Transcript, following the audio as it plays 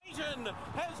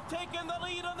has taken the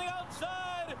lead on the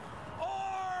outside.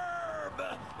 Orb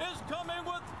is coming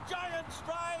with giant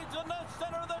strides in the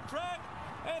center of the track.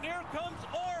 And here comes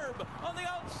Orb on the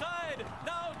outside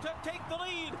now to take the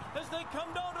lead as they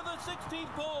come down to the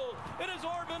 16th pole. It is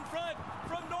Orb in front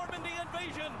from Normandy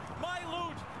Invasion, My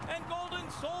Loot, and Golden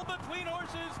Soul between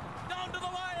horses down to the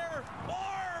wire.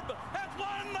 Orb has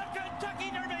won the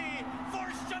Kentucky Derby for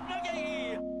Shug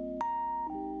McGee.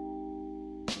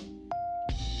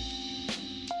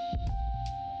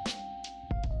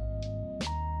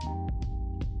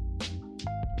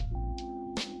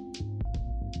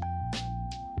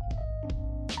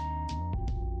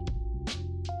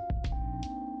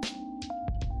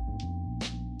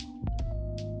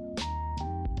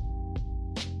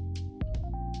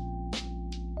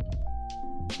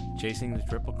 Chasing the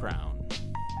Triple Crown.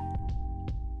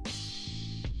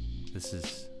 This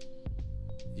is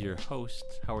your host,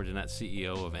 Howard Jeanette,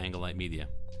 CEO of Anglelight Media.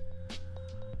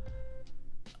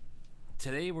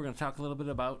 Today we're going to talk a little bit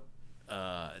about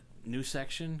a new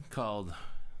section called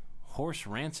Horse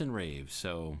Rants and Raves.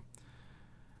 So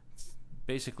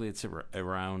basically it's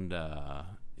around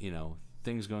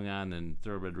things going on in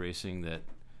thoroughbred racing that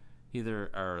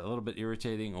either are a little bit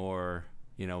irritating or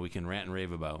we can rant and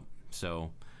rave about.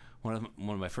 So one of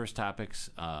my first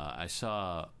topics, I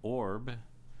saw Orb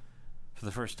for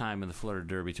the first time in the Florida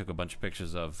Derby. Took a bunch of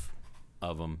pictures of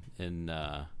him, and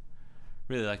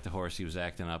really liked the horse. He was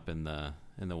acting up in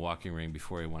the walking ring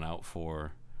before he went out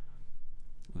for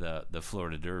the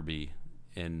Florida Derby,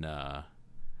 and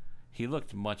he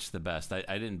looked much the best. I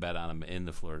didn't bet on him in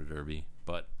the Florida Derby,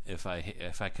 but if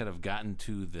I could have gotten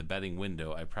to the betting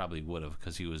window, I probably would have,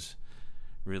 because he was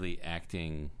really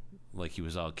acting like he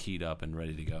was all keyed up and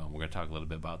ready to go. And we're going to talk a little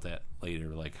bit about that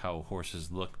later, like how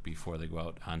horses look before they go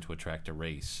out onto a track to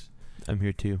race. I'm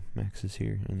here too. Max is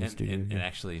here in the studio. And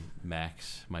actually,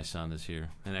 Max, my son, is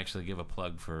here. And actually give a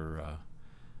plug for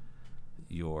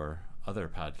your other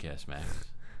podcast, Max.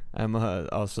 I'm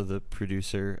also the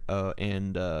producer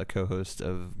and co-host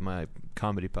of my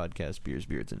comedy podcast, Beers,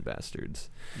 Beards, and Bastards.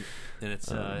 And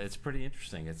it's pretty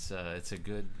interesting. It's a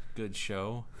good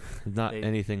show. Not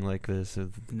anything like this.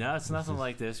 No, it's nothing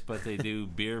like this, but they do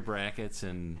beer brackets,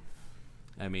 and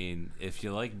I mean, if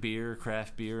you like beer,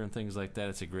 craft beer, and things like that,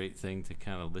 it's a great thing to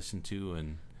kind of listen to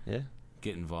and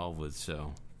get involved with.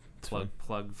 So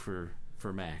plug for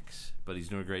Max, but he's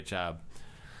doing a great job.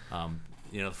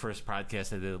 The first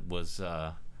podcast I did was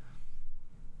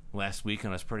last week,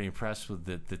 and I was pretty impressed with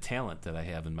the talent that I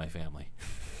have in my family.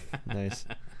 Nice.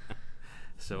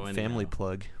 So Family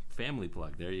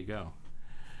plug. There you go.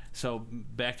 So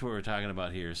back to what we're talking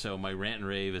about here. So my rant and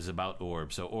rave is about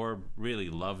Orb. So Orb, really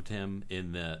loved him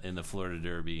in the Florida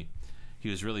Derby. He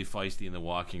was really feisty in the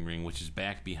walking ring, which is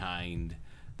back behind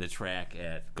the track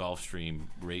at Gulfstream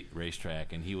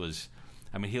racetrack, and he looked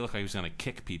like he was going to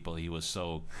kick people. He was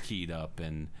so keyed up.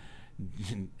 And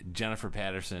Jennifer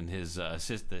Patterson, his the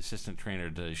assistant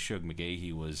trainer to Shug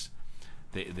McGahee,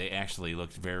 they actually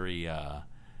looked very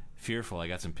fearful. I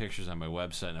got some pictures on my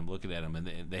website, and I'm looking at them,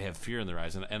 and they have fear in their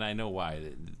eyes. And I know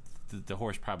why. The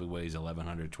horse probably weighs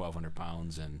 1,100, 1,200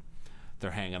 pounds, and they're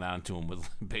hanging on to him with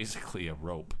basically a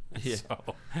rope. Yeah.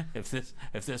 So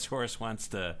if this horse wants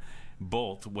to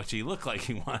bolt, which he looked like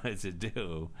he wanted to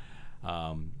do,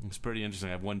 it's pretty interesting.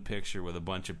 I have one picture with a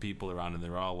bunch of people around, and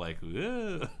they're all like,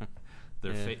 ugh.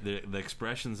 The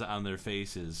expressions on their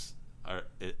faces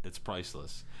it's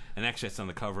priceless. And actually, it's on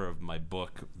the cover of my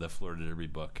book, the Florida Derby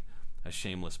book. A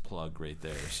shameless plug right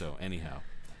there. So anyhow,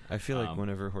 I feel like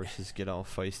whenever horses get all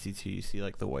feisty too, you see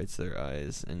like the whites of their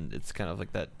eyes, and it's kind of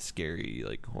like that scary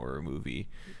like horror movie.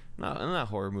 Not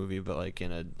horror movie, but like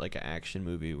in an action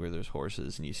movie where there's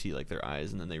horses and you see like their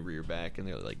eyes, and then they rear back and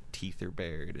their like teeth are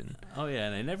bared. And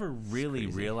and I never really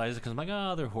realized it, because I'm like,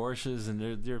 oh, they're horses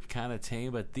and they're kind of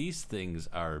tame, but these things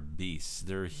are beasts.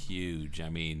 They're huge. I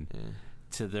mean,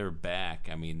 to their back,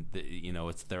 I mean,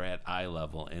 they're at eye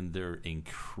level, and they're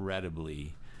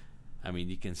incredibly. I mean,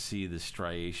 you can see the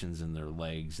striations in their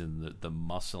legs, and the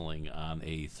muscling on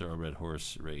a thoroughbred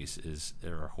horse race is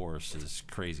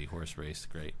crazy. Horse race,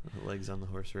 great. The legs on the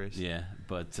horse race. Yeah,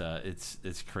 but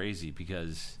it's crazy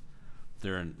because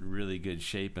they're in really good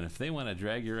shape, and if they want to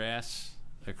drag your ass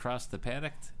across the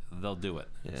paddock, they'll do it.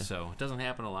 Yeah. So it doesn't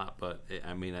happen a lot, but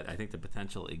I think the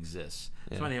potential exists.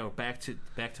 Yeah. So anyhow, back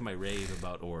to my rave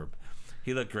about Orb.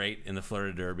 He looked great in the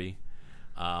Florida Derby.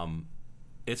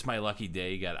 It's My Lucky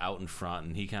Day got out in front,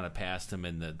 and he kind of passed him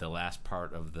in the last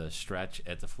part of the stretch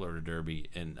at the Florida Derby,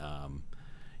 and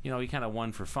he kind of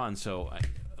won for fun. So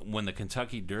when the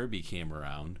Kentucky Derby came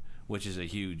around, which is a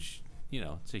huge,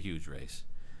 it's a huge race,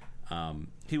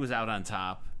 he was out on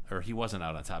top or he wasn't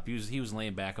out on top. He was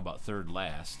laying back about third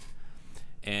last,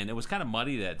 and it was kind of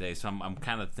muddy that day. So I'm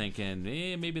kind of thinking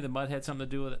maybe the mud had something to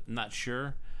do with it. I'm not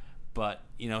sure, but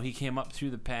he came up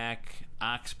through the pack.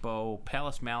 Oxbow,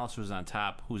 Palace Malice was on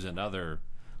top. Who's another,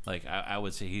 like I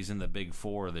would say he's in the big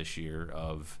four this year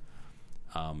of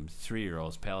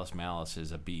 3-year-olds. Palace Malice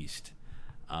is a beast.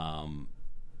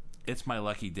 It's My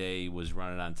Lucky Day was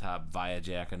running on top.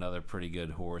 Viajack, another pretty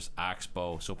good horse.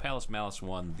 Oxbow. So Palace Malice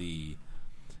won the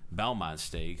Belmont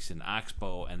Stakes, and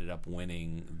Oxbow ended up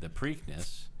winning the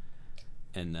Preakness.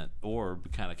 And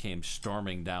Orb kind of came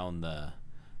storming down the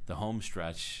home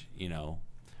stretch,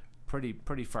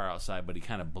 pretty far outside, but he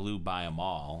kind of blew by them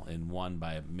all and won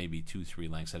by maybe 2-3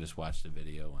 lengths. I just watched the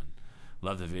video and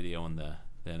loved the video, and the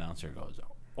announcer goes,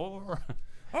 Orb.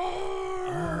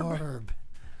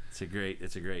 It's a great,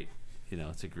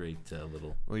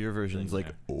 little. Well, your version's like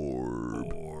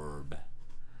Orb. Orb.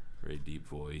 Very deep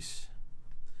voice.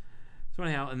 So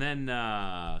anyhow, and then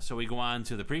so we go on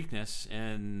to the Preakness,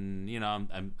 and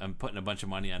I'm putting a bunch of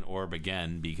money on Orb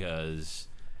again because,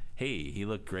 hey, he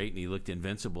looked great and he looked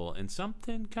invincible, and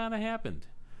something kind of happened.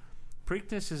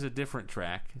 Preakness is a different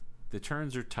track. The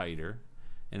turns are tighter,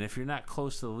 and if you're not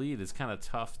close to the lead, it's kind of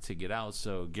tough to get out.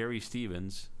 So Gary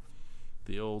Stevens,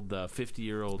 the old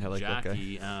 50-year-old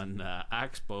jockey on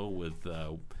Oxbow with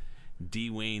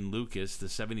D. Wayne Lucas, the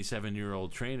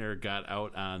 77-year-old trainer, got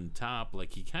out on top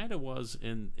like he kind of was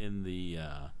in the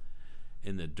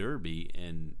Derby,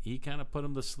 and he kind of put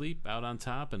him to sleep out on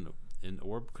top, and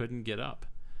Orb couldn't get up.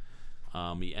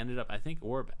 I think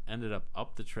Orb ended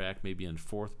up the track maybe in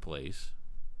 4th place.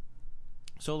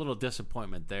 So a little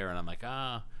disappointment there, and I'm like,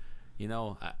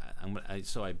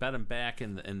 so I bet him back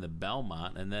in the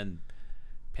Belmont, and then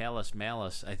Palace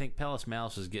Malice. I think Palace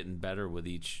Malice is getting better with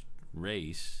each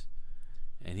race,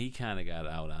 and he kind of got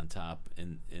out on top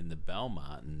in the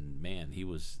Belmont, and man,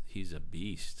 he's a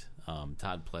beast.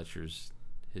 Todd Pletcher's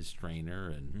his trainer,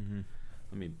 and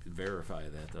let me verify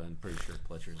that though. I'm pretty sure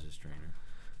Pletcher's his trainer.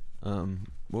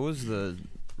 What was the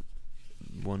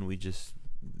one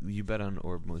you bet on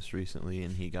Orb most recently,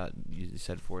 and you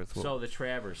said 4th? So the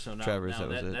Travers. So now, Travers,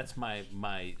 that's my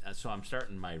so I'm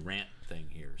starting my rant thing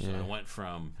here. So I went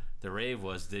from the Rave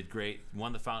did great,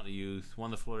 won the Fountain of Youth, won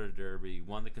the Florida Derby,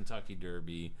 won the Kentucky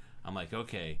Derby. I'm like,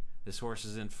 okay, this horse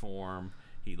is in form.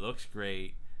 He looks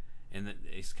great. And then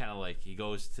it's kind of like he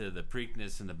goes to the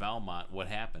Preakness and the Belmont. What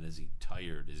happened? Is he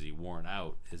tired? Is he worn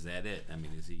out? Is that it? I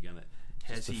mean, is he gonna?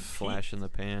 Has he flash peaked? In the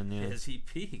pan? Yeah. Has he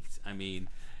peaked? I mean,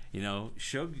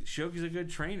 Shug's a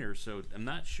good trainer, so I'm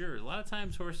not sure. A lot of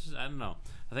times horses, I don't know.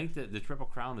 I think that the Triple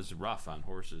Crown is rough on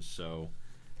horses, so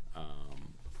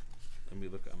let me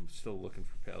look. I'm still looking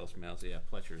for Palace Malice. Yeah,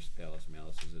 Pletcher's Palace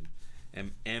Malice is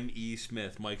an M.E.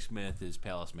 Smith. Mike Smith is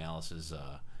Palace Malice's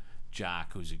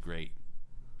jock, who's a great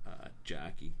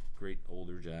jockey, great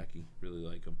older jockey. Really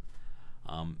like him.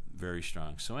 Very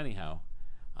strong. So anyhow,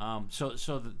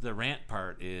 so the rant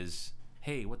part is,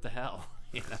 hey, what the hell,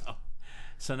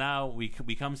 So now we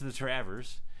come to the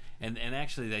Travers, and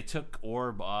actually they took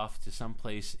Orb off to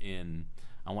someplace in,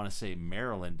 I want to say,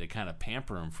 Maryland, to kind of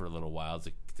pamper him for a little while,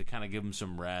 to kind of give him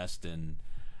some rest. And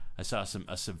I saw some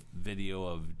video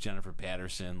of Jennifer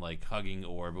Patterson like hugging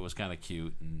Orb. It was kind of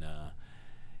cute, and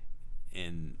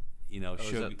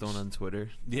was that the one on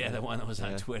Twitter? Yeah, the one that was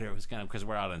on Twitter. It was kind of, because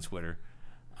we're out on Twitter.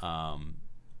 Kind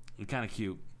of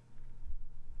cute.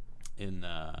 And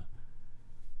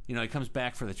he comes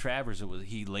back for the Travers.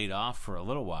 He laid off for a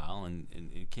little while and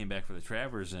came back for the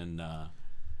Travers, and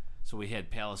so we had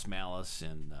Palace Malice,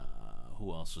 and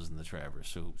who else was in the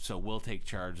Travers? So Will Take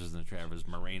Charge was in the Travers.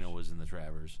 Moreno was in the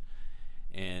Travers,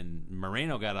 and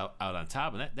Moreno got out on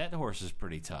top, and that horse is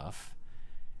pretty tough.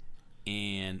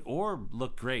 And Orb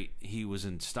looked great. He was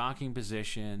in stalking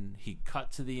position. He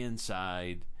cut to the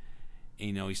inside.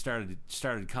 He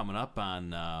started coming up on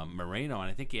Moreno,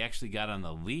 and I think he actually got on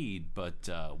the lead. But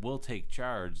Will Take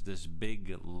Charge, this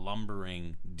big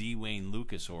lumbering D. Wayne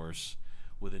Lucas horse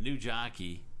with a new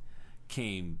jockey,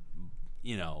 came,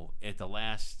 at the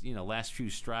last few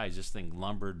strides. This thing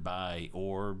lumbered by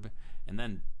Orb, and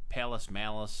then Palace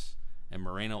Malice and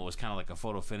Moreno. It was kind of like a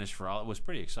photo finish for all. It was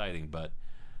pretty exciting, but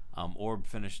Orb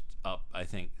finished up, I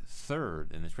think,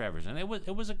 3rd in the Travers, and it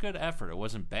was a good effort. It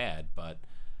wasn't bad, but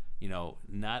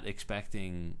not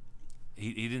expecting.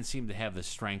 He didn't seem to have the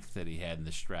strength that he had in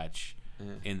the stretch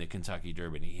in the Kentucky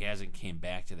Derby, and he hasn't came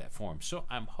back to that form. So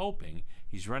I'm hoping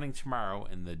he's running tomorrow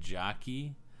in the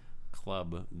Jockey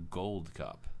Club Gold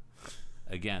Cup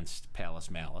against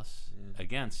Palace Malice,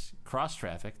 against Cross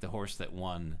Traffic, the horse that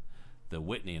won the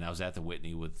Whitney. And I was at the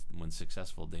Whitney when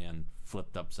Successful Dan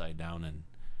flipped upside down and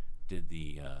did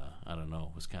the, I don't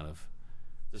know, was kind of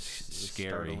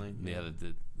scary. startling, Yeah,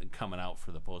 the coming out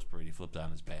for the post parade, he flipped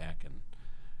on his back and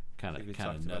kind think we of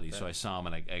talked nutty. about So that. I saw him,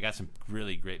 and I got some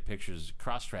really great pictures.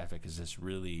 Cross Traffic is this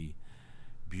really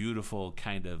beautiful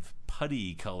kind of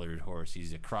putty colored horse.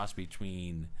 He's a cross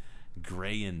between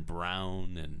gray and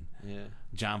brown, and Yeah.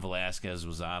 John Velasquez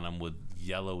was on him with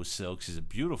yellow silks. He's a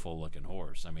beautiful looking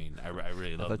horse. I mean, I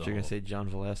really I love. thought the you were gonna whole- say John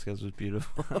Velasquez was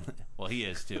beautiful. Well, he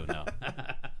is too. No.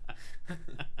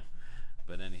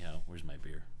 But anyhow, where's my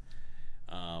beer?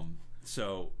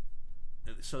 So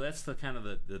that's the kind of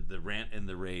the rant and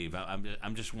the rave.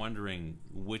 I'm just wondering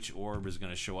which orb is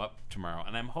going to show up tomorrow,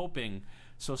 and I'm hoping.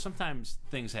 So sometimes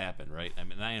things happen, right? I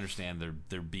mean, I understand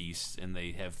they're beasts and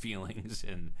they have feelings,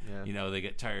 and Yeah. they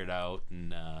get tired out,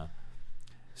 and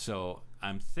so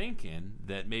I'm thinking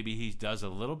that maybe he does a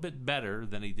little bit better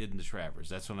than he did in the Travers.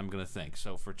 That's what I'm going to think.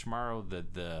 So for tomorrow,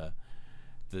 the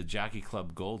Jockey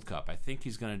Club Gold Cup, I think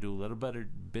he's going to do a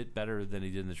bit better than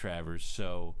he did in the Travers.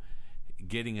 So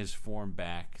getting his form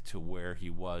back to where he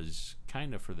was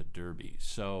kind of for the Derby.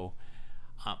 So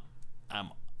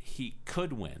he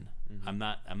could win. Mm-hmm. I'm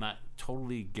not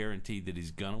totally guaranteed that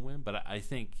he's going to win, but I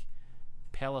think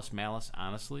Palace Malice,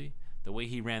 honestly, the way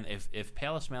he ran, if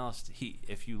Palace Malice,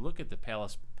 if you look at the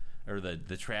Palace or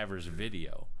the Travers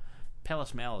video,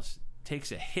 Palace Malice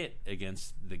takes a hit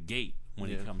against the gate when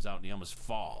he comes out and he almost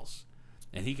falls,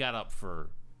 and he got up for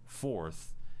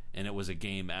fourth, and it was a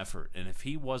game effort. And if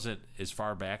he wasn't as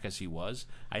far back as he was,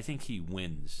 I think he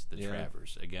wins the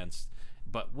Travers against.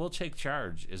 But We'll Take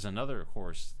Charge is another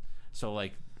horse. So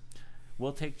like,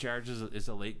 We'll Take Charge is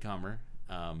a late comer.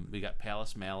 We got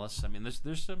Palace Malice. I mean,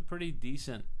 there's some pretty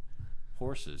decent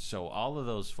horses. So all of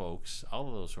those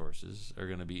horses are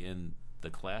going to be in the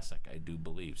Classic, I do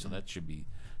believe. So that should be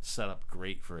set up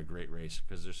great for a great race,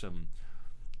 because there's some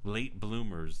late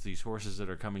bloomers, these horses that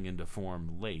are coming into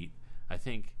form late. I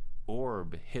think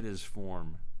Orb hit his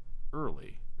form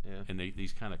early, and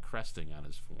he's kind of cresting on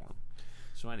his form.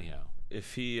 So anyhow,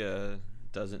 If he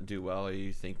doesn't do well, are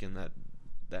you thinking that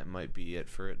might be it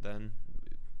for it then?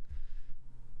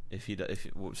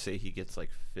 Say he gets like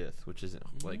fifth, which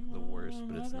isn't like the worst,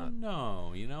 but it's not.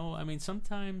 No, I mean,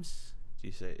 sometimes. Do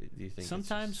you think?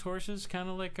 Sometimes it's horses kind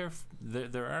of like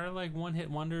there are like one hit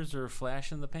wonders or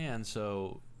flash in the pan.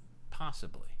 So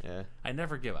possibly. Yeah. I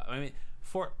never give up. I mean,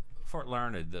 Fort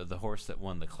Larned, the horse that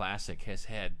won the Classic, has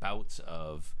had bouts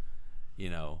of,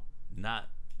 not.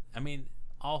 I mean,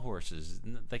 all horses,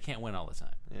 they can't win all the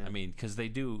time. Yeah. I mean, because they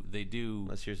do.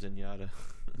 Unless you're Zenyatta.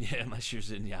 Yeah, unless you're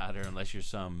Zenyatta, or unless you're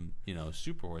some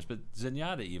super horse. But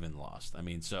Zenyatta even lost. I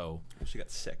mean, so She got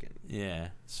second. yeah.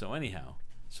 So anyhow,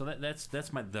 so that's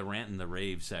the rant and the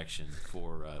rave section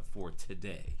for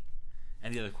today.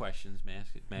 Any other questions,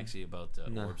 Maxie, about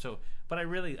No. Orb? So, but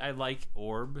I like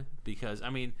Orb because, I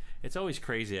mean, it's always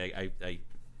crazy. I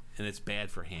and it's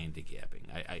bad for handicapping.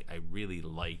 I really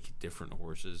like different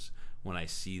horses when I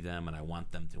see them, and I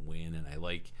want them to win. And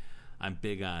I'm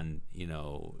big on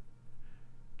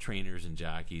trainers and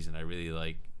jockeys, and I really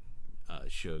like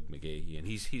Shug McGahee, and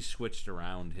he's switched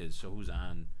around his. So who's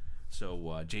on? So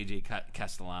JJ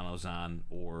Castellano's on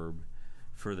Orb.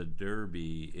 For the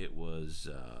Derby, it was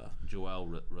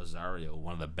Joel Rosario,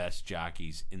 one of the best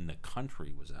jockeys in the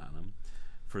country, was on him.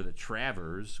 For the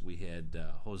Travers, we had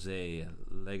Jose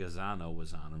Legazano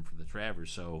was on him for the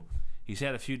Travers. So he's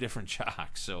had a few different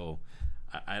jocks. So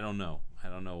I don't know. I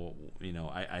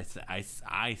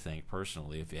think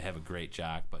personally, if you have a great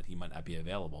jock, but he might not be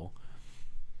available,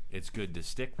 it's good to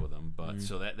stick with them. But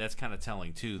so that's kind of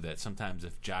telling too, that sometimes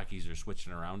if jockeys are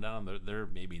switching around on them, they're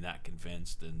maybe not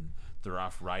convinced, and they're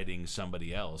off riding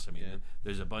somebody else. I mean,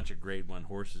 there's a bunch of Grade 1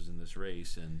 horses in this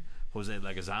race, and Jose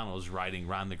Legazano's riding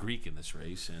Ron the Greek in this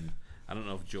race, and I don't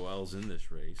know if Joel's in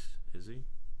this race. Is he?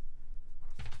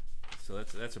 So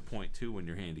that's a point too when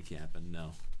you're handicapping.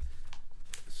 No.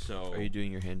 So Are you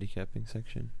doing your handicapping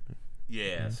section?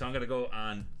 yeah, so I'm going to go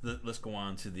on. Let's go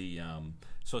on to the.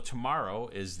 So tomorrow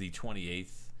is the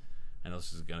 28th. I know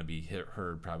this is going to be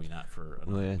heard probably not for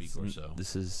another week or so.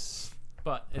 This is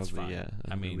But it's probably fine.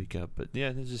 I a mean, week up. But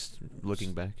yeah, it's just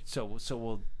looking back. so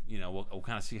we'll we'll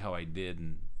kind of see how I did,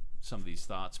 and some of these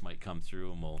thoughts might come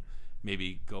through, and we'll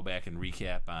maybe go back and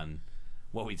recap on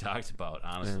what we talked about.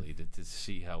 Honestly, to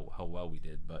see how well we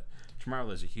did. But tomorrow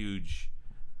there's a huge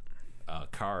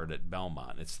card at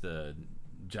Belmont. It's the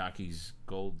Jockey's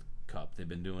Gold Cup. They've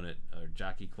been doing it, or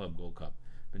Jockey Club Gold Cup.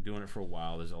 Been doing it for a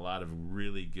while. There's a lot of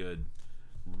really good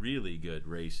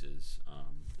races.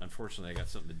 Unfortunately, I got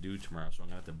something to do tomorrow, so I'm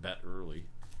gonna have to bet early.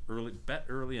 Bet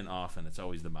early and often. It's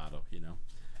always the motto,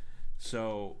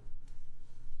 So,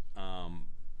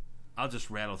 I'll just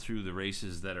rattle through the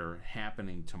races that are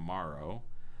happening tomorrow.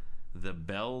 the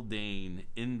Beldane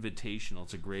Invitational.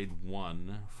 It's a Grade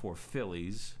 1 for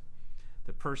fillies.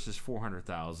 The purse is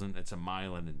 $400,000. It's a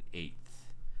mile and an eighth.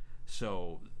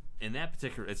 So in that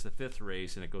particular, it's the 5th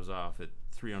race, and it goes off at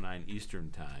 3:09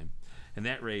 Eastern time. And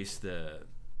that race, and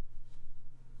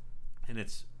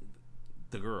it's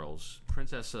the girls.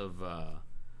 Princess of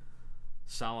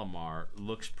Salomar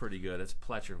looks pretty good. It's a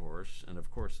Pletcher horse, and of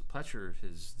course, Pletcher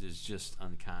is just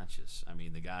unconscious. I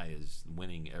mean, the guy is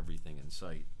winning everything in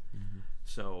sight. Mm-hmm.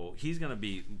 So he's going to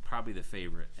be probably the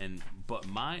favorite. But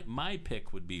my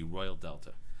pick would be Royal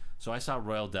Delta. So I saw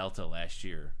Royal Delta last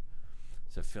year.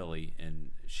 It's a filly,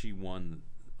 and she won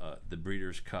the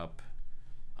Breeders' Cup.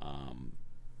 I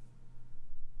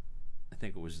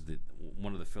think it was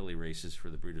one of the filly races for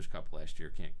the Breeders' Cup last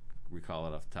year. Can't recall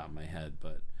it off the top of my head,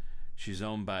 but she's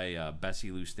owned by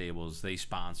Bessie Lou Stables. They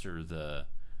sponsor the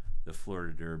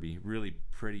Florida Derby. Really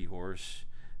pretty horse.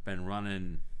 Been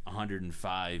running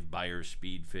 105 Beyer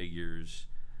speed figures.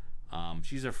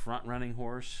 She's a front-running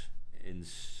horse, and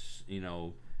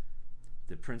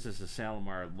the Princess of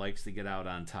Salomar likes to get out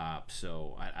on top.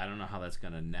 So I don't know how that's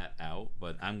going to net out,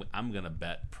 but I'm going to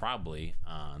bet probably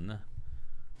on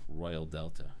Royal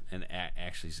Delta, and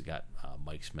actually she's got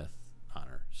Mike Smith on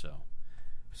her.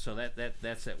 So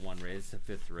that's that one race. It's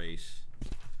the 5th race.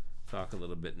 Talk a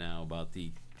little bit now about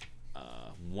the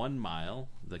 1 mile,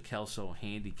 the Kelso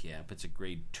Handicap. It's a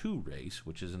Grade 2 race,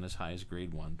 which isn't as high as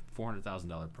Grade 1.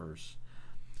 $400,000 purse.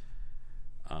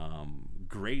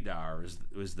 Gradar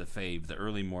is the fave, the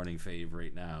early morning fave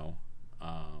right now.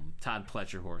 Todd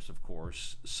Pletcher horse, of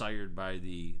course, sired by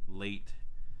the late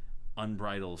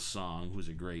Unbridled Song, who's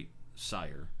a great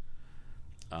sire.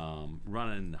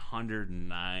 Running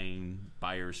 109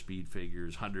 Beyer speed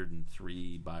figures,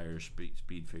 103 Beyer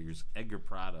speed figures. Edgar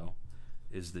Prado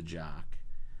is the jock.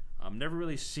 Never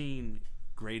really seen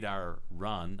Gradar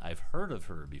run. I've heard of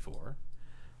her before.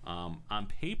 On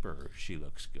paper, she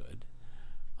looks good.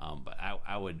 But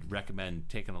I would recommend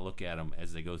taking a look at them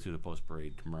as they go through the post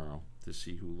parade tomorrow to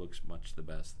see who looks much the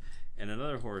best. And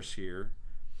another horse here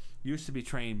used to be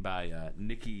trained by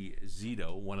Nicky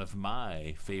Zito, one of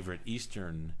my favorite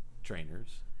Eastern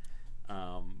trainers,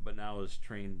 but now is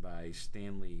trained by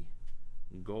Stanley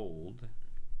Gold.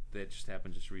 That just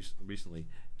happened recently.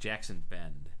 Jackson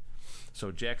Bend.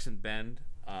 So Jackson Bend,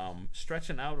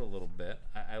 stretching out a little bit.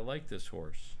 I like this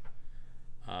horse.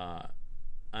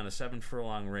 On a 7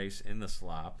 furlong race in the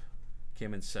slop,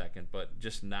 came in 2nd, but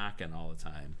just knocking all the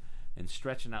time and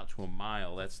stretching out to a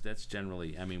mile. That's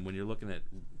generally, I mean, when you're looking at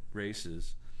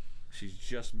races, she's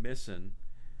just missing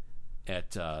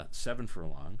at 7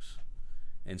 furlongs,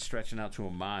 and stretching out to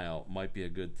a mile might be a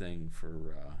good thing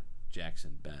for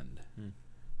Jackson Bend.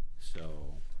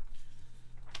 So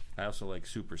I also like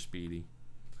Super Speedy,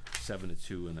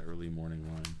 7-2 in the early morning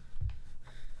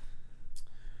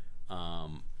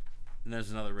line. And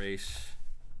there's another race.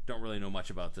 Don't really know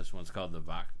much about this one. It's called the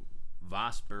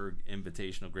Vosburg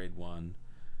Invitational Grade 1.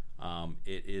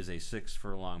 It is a 6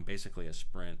 furlong, basically a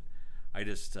sprint. I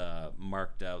just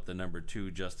marked out the number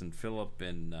 2, Justin Phillip,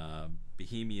 and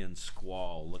Bohemian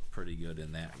Squall looked pretty good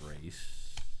in that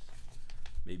race.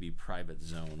 Maybe Private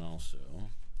Zone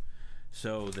also.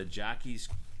 So the Jockey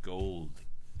Club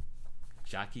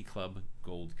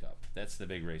Gold Cup. That's the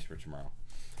big race for tomorrow.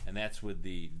 And that's with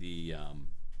the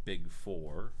Big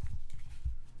 4.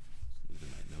 These are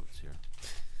my notes here.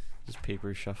 Just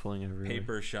paper shuffling everywhere.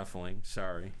 Paper shuffling,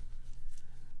 sorry.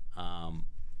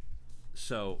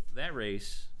 So that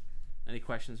race, any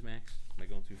questions, Max? Am I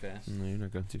going too fast? No, you're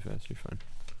not going too fast. You're fine.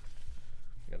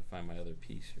 I gotta find my other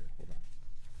piece here. Hold on.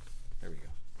 There we go.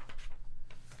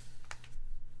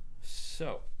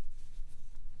 So,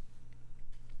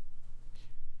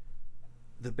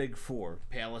 the Big 4,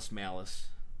 Palace Malice,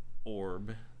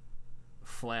 Orb,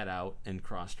 Flat Out, and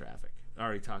Cross Traffic. I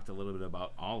already talked a little bit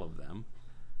about all of them.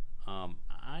 I'm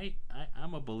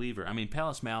a believer. I mean,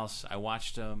 Palace Malice, I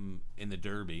watched him in the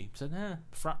Derby. Said,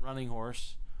 front-running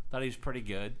horse. Thought he was pretty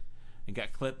good. And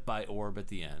got clipped by Orb at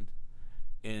the end.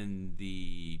 In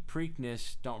the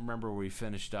Preakness, don't remember where he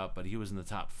finished up, but he was in the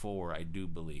top 4, I do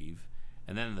believe.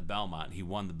 And then in the Belmont, he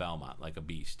won the Belmont like a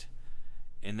beast.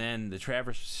 And then the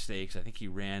Traverse Stakes, I think he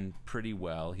ran pretty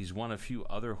well. He's won a few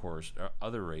other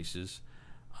races.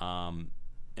 And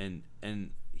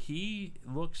he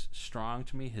looks strong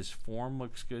to me. His form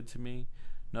looks good to me.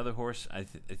 Another horse I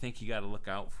think you got to look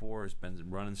out for, has been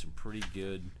running some pretty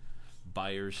good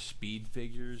Beyer speed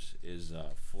figures, is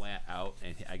Flat Out.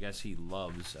 And I guess he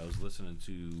loves, I was listening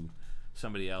to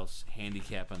somebody else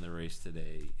handicapping the race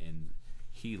today, and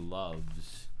he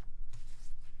loves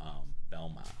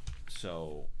Belmont.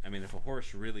 So, I mean, if a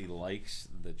horse really likes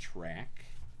the track,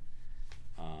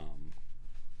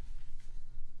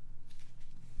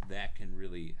 that can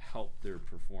really help their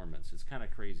performance. It's kind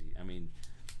of crazy. I mean,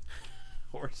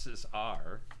 horses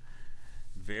are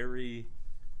very.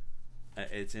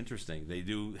 It's interesting. They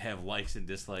do have likes and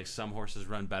dislikes. Some horses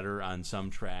run better on some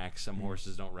tracks. Some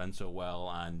horses don't run so well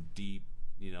on deep,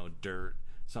 dirt.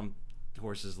 Some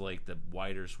horses like the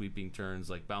wider sweeping turns.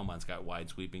 Like Belmont's got wide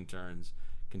sweeping turns.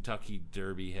 Kentucky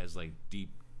Derby has like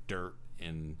deep dirt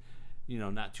and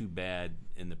not too bad.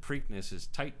 And the Preakness is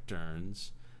tight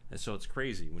turns. And so it's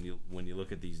crazy when you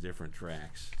look at these different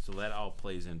tracks. So that all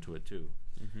plays into it too.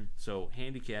 Mm-hmm. So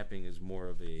handicapping is more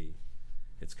of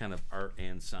it's kind of art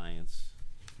and science,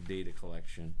 data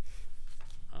collection.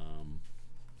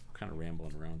 Kind of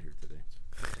rambling around here today.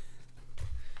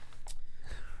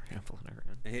 Rambling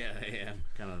around. Yeah, I am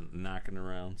kind of knocking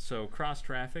around. So cross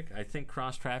traffic, I think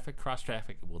cross traffic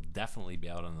will definitely be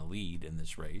out on the lead in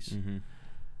this race. Mm-hmm.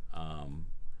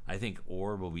 I think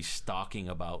Orb will be stalking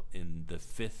about in the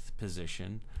 5th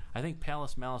position. I think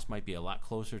Palace Malice might be a lot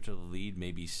closer to the lead,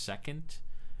 maybe second,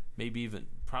 maybe even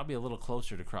probably a little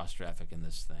closer to cross traffic in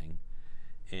this thing.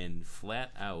 And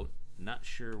Flat Out, not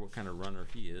sure what kind of runner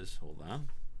he is. Hold on.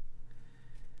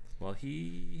 Well,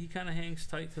 he kind of hangs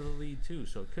tight to the lead too,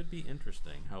 so it could be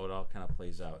interesting how it all kind of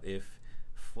plays out. If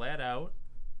Flat Out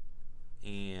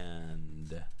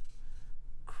and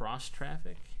Cross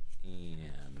Traffic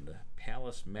and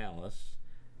Palace Malice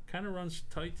kind of runs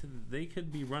tight they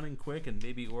could be running quick, and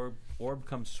maybe Orb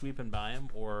comes sweeping by him,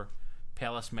 or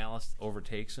Palace Malice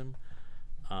overtakes him.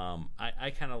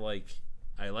 I kind of like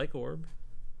Orb,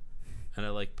 and I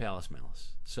like Palace Malice.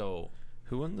 So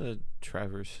who won the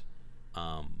Travers?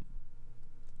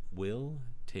 Will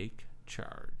Take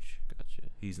Charge. Gotcha.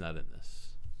 He's not in this.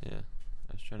 Yeah,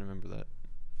 I was trying to remember that.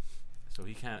 So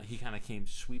he kind of came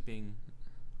sweeping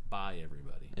by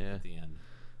everybody at the end.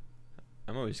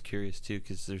 I'm always curious too,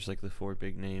 because there's like the 4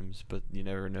 big names, but you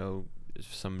never know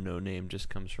if some no name just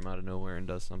comes from out of nowhere and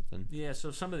does something. Yeah,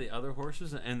 so some of the other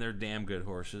horses, and they're damn good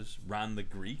horses. Ron the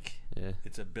Greek. Yeah.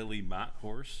 It's a Billy Mott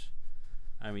horse.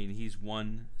 I mean, he's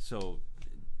won. So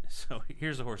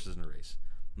here's the horses in the race,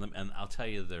 and I'll tell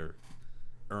you their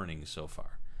earnings so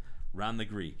far. Ron the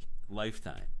Greek,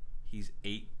 lifetime. He's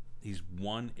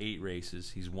won 8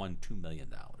 races. He's won $2 million.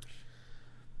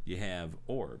 You have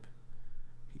Orb.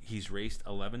 He's raced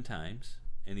 11 times,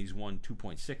 and he's won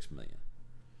 $2.6 million.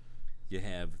 You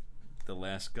have The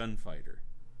Last Gunfighter.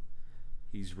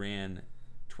 He's ran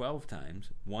 12 times,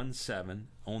 won 7,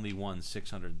 only won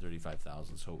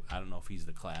 $635,000. So I don't know if he's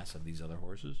the class of these other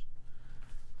horses.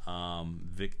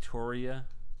 Victoria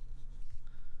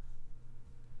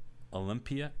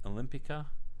Olympica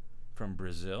from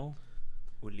Brazil.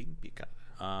 Olympica.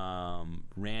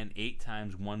 Ran 8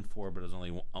 times, won 4, but has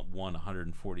only won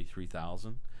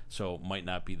 $143,000. So might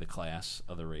not be the class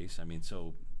of the race. I mean,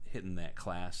 so hitting that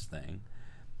class thing.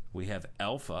 We have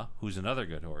Alpha, who's another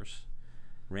good horse.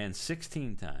 Ran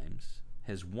 16 times,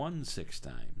 has won 6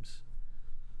 times,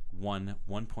 won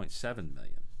 $1.7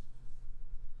 million.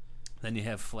 Then you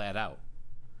have Flat Out.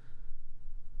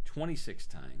 26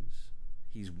 times,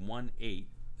 he's won 8,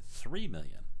 $3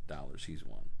 million he's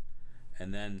won.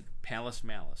 And then Palace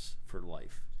Malice for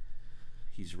life.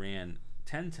 He's ran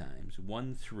 10 times,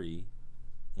 won 3,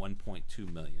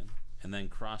 $1.2 million. And then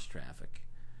Cross Traffic.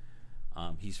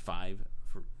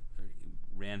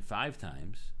 Ran 5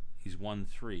 times, he's won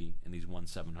 3, and he's won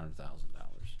 $700,000.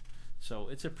 So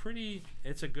it's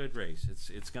a good race.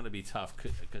 It's going to be tough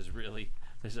because really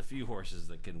there's a few horses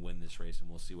that can win this race, and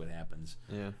we'll see what happens.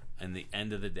 Yeah. And the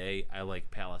end of the day, I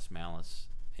like Palace Malice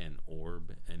and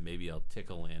Orb, and maybe I'll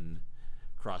tickle in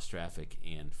Cross Traffic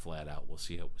and Flat Out. We'll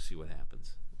see what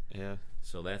happens. Yeah.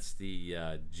 So that's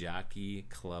the Jockey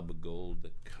Club Gold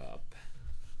Cup.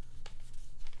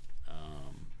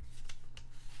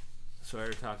 So I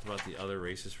already talked about the other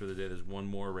races for the day. There's one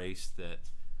more race that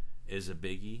is a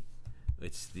biggie.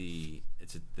 It's the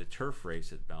turf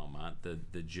race at Belmont,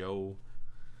 the Joe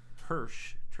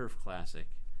Hirsch Turf Classic.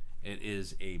 It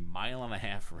is a 1.5 mile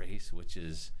race, which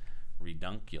is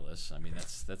redunculous. I mean,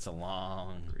 that's a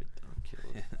long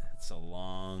Redunculous. it's a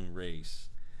long race.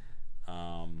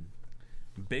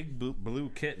 Big Blue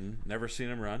Kitten, never seen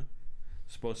him run.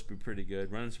 Supposed to be pretty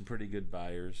good, running some pretty good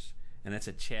buyers. And that's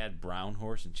a Chad Brown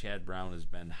horse, and Chad Brown has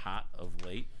been hot of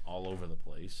late all over the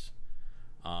place.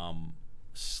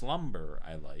 Slumber,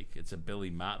 I like. It's a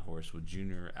Billy Mott horse with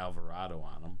Junior Alvarado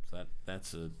on him. So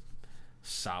that's a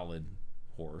solid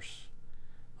horse.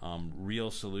 Real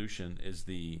Solution is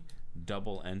the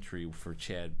double entry for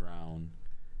Chad Brown,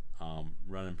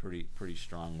 running pretty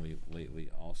strongly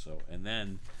lately also. And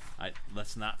then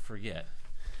let's not forget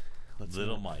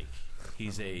Little Mike.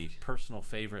 He's a personal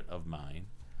favorite of mine.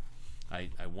 I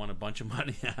won a bunch of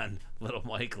money on Little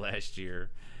Mike last year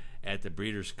at the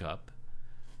Breeders' Cup.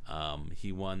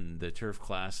 He won the Turf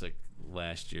Classic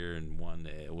last year and won.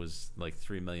 It was like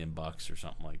 $3 million or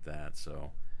something like that.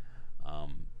 So,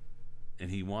 and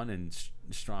he won in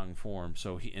strong form.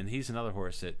 So he's another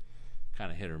horse that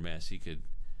kind of hit or miss. He could.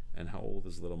 And how old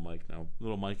is Little Mike now?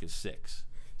 Little Mike is 6.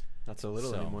 Not so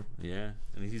little anymore. Yeah,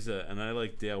 and and I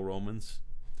like Dale Romans,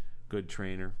 good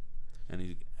trainer, and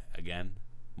he again.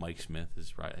 Mike Smith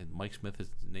is right. Mike Smith's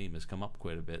name has come up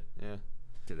quite a bit. Yeah,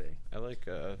 today.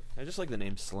 I just like the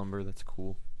name Slumber. That's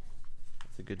cool.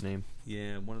 That's a good name.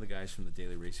 Yeah, one of the guys from the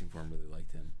Daily Racing Form really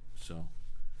liked him. So,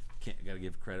 got to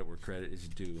give credit where credit is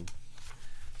due.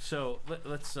 So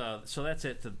let's. So that's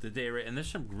it. The day race, and there's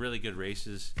some really good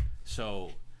races.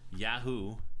 So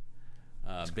Yahoo,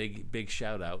 big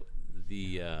shout out.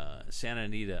 The Santa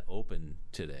Anita Open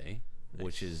today, nice.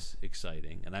 Which is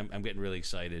exciting, and I'm getting really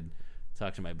excited.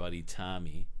 Talked to my buddy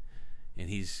Tommy, and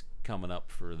he's coming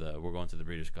up for we're going to the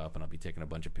Breeders' Cup, and I'll be taking a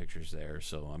bunch of pictures there,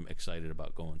 so I'm excited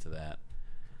about going to that.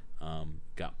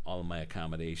 Got all of my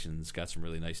accommodations, got some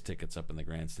really nice tickets up in the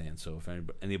grandstand, so if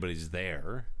anybody's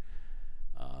there,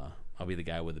 I'll be the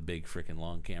guy with the big freaking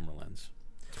long camera lens.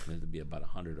 There'll be about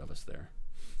 100 of us there.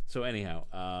 So anyhow,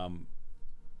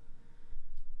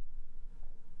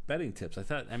 betting tips.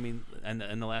 In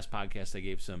the last podcast I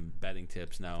gave some betting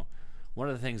tips. Now, one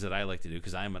of the things that I like to do,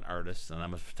 because I'm an artist and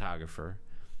I'm a photographer,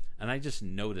 and I just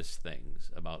notice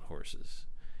things about horses.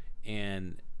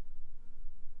 And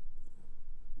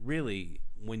really,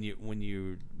 when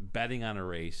you're betting on a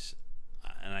race,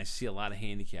 and I see a lot of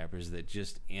handicappers that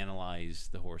just analyze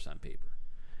the horse on paper,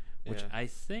 which I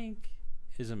think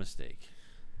is a mistake.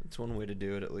 It's one way to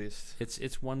do it, at least.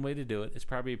 It's one way to do it. It's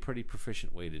probably a pretty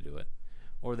proficient way to do it.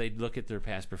 Or they look at their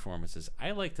past performances.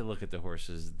 I like to look at the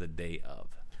horses the day of.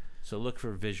 So look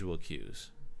for visual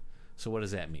cues. So what does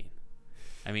that mean?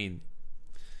 I mean,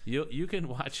 you can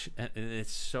watch, and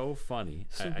it's so funny.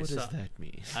 So what does that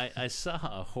mean? I saw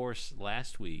a horse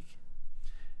last week,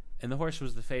 and the horse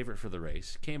was the favorite for the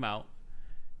race. Came out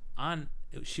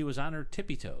she was on her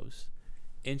tippy toes,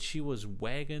 and she was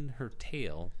wagging her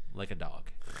tail like a dog.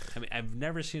 I mean, I've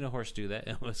never seen a horse do that.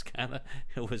 It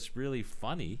was really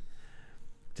funny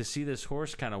to see this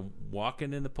horse kind of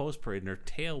walking in the post parade, and her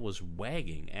tail was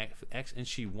wagging, and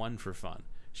she won for fun.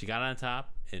 She got on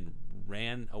top and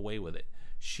ran away with it.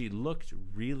 She looked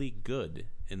really good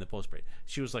in the post parade.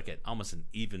 She was like almost an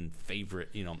even favorite,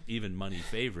 even money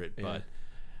favorite,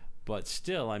 but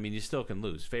still, I mean, you still can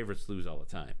lose. Favorites lose all the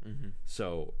time. Mm-hmm.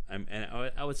 So,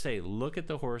 I would say look at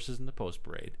the horses in the post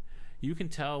parade. You can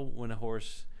tell when a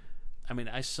horse. I mean,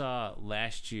 I saw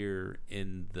last year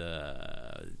in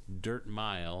the Dirt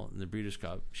Mile in the Breeders'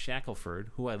 Cup,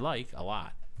 Shackelford, who I like a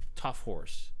lot, tough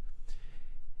horse.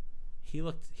 He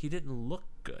didn't look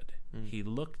good. Mm. He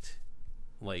looked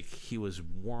like he was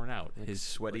worn out. Like his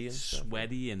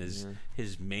sweaty and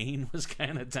his mane was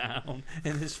kind of down,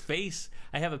 and his face.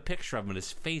 I have a picture of him, and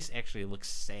his face actually looks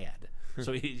sad.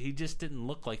 So he just didn't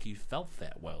look like he felt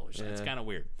that well. Or something. It's kind of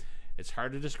weird. It's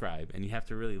hard to describe, and you have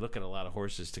to really look at a lot of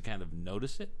horses to kind of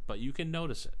notice it, but you can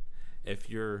notice it if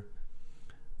you're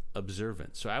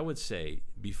observant. So I would say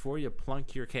before you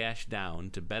plunk your cash down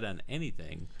to bet on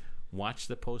anything, watch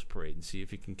the post parade and see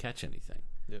if you can catch anything.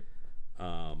 Yep.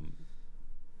 You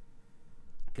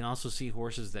can also see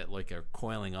horses that like are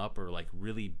coiling up or like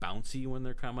really bouncy when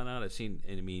they're coming out.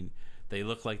 They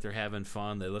look like they're having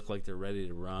fun. They look like they're ready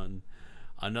to run.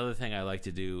 Another thing I like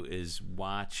to do is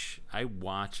watch a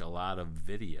lot of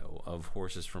video of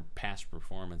horses from past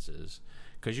performances,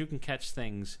 because you can catch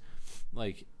things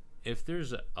like if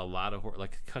there's a lot of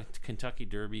like Kentucky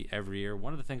Derby every year.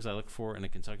 One of the things I look for in a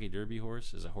Kentucky Derby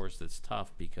horse is a horse that's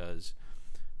tough, because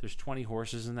there's 20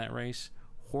 horses in that race.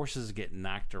 Horses get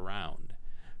knocked around.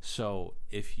 So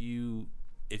if you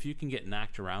can get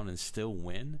knocked around and still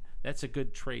win, that's a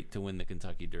good trait to win the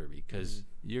Kentucky Derby, because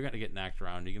you're going to get knocked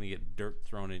around. You're going to get dirt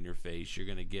thrown in your face. You're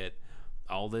going to get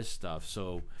all this stuff.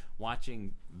 So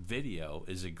watching video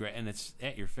is and it's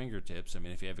at your fingertips. I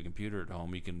mean, if you have a computer at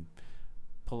home, you can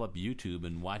pull up YouTube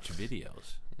and watch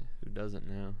videos. Yeah, who doesn't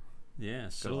now? Yeah.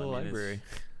 So go to the library.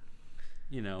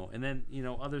 And then,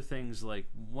 other things like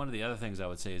one of the other things I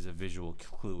would say is a visual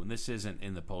clue. And this isn't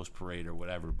in the post parade or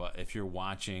whatever, but if you're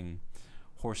watching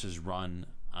horses run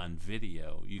on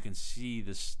video, you can see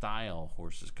the style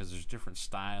horses, because there's different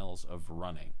styles of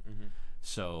running. Mm-hmm.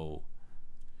 So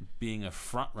being a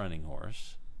front running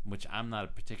horse, which I'm not a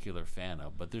particular fan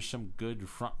of, but there's some good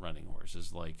front running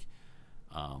horses, like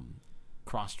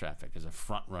Cross Traffic is a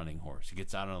front running horse. He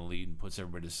gets out on the lead and puts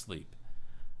everybody to sleep.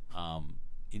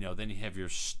 Then you have your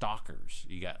stalkers.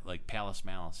 You got like Palace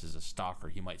Malice is a stalker.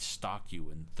 He might stalk you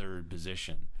in third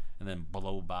position and then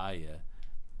blow by you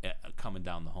coming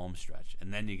down the home stretch.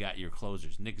 And then you got your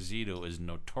closers. Nick Zito is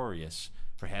notorious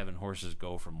for having horses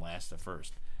go from last to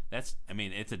first. It's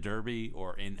a Derby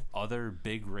or in other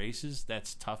big races,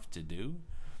 that's tough to do.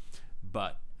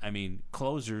 But,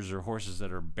 closers are horses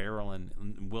that are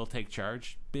barreling, will take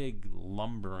charge. Big,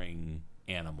 lumbering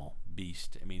animal,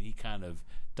 beast. He kind of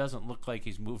doesn't look like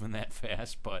he's moving that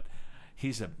fast, but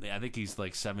I think he's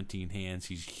like 17 hands.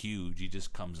 He's huge. He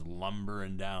just comes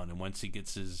lumbering down. And once he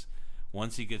gets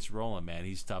rolling, man,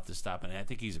 he's tough to stop. And I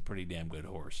think he's a pretty damn good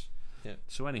horse. Yeah.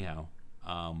 So anyhow,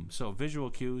 visual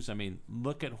cues.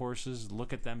 Look at horses.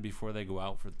 Look at them before they go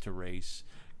out to race.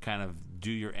 Kind of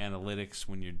do your analytics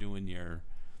when you're doing your.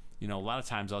 A lot of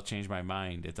times I'll change my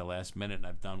mind at the last minute, and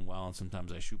I've done well, and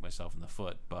sometimes I shoot myself in the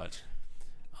foot. But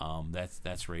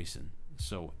that's racing.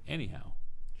 So anyhow,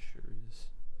 sure is.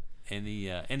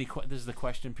 This is the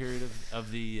question period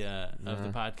of the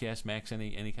podcast. Max,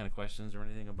 any kind of questions or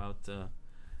anything about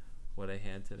what I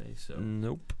had today? So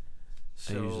nope.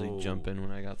 I usually jump in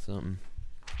when I got something.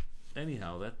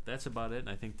 Anyhow, that's about it. And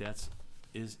I think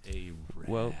is a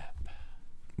wrap.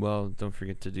 Well, don't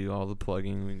forget to do all the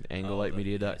plugging.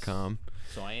 AngleLightMedia.com.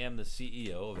 Yes. So I am the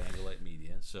CEO of Anglelight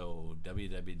Media. So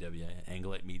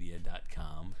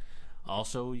www.anglelightmedia.com.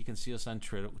 Also, you can see us on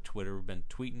Twitter. We've been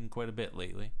tweeting quite a bit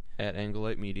lately. At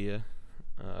Anglelight Media.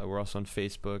 We're also on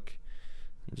Facebook.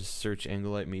 Just search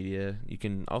Anglelight Media. You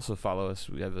can also follow us.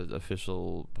 We have an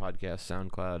official podcast,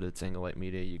 SoundCloud. It's Anglelight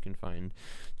Media. You can find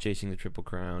Chasing the Triple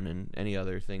Crown and any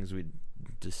other things we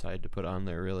decide to put on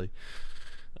there, really.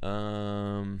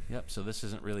 Yep. So this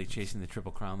isn't really Chasing the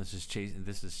Triple Crown. This is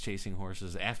chasing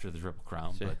horses after the Triple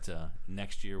Crown. Sure. But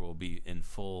next year we'll be in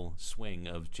full swing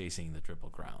of chasing the Triple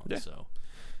Crown. Yeah. So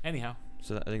anyhow,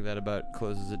 I think that about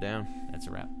closes it down. That's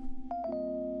a wrap.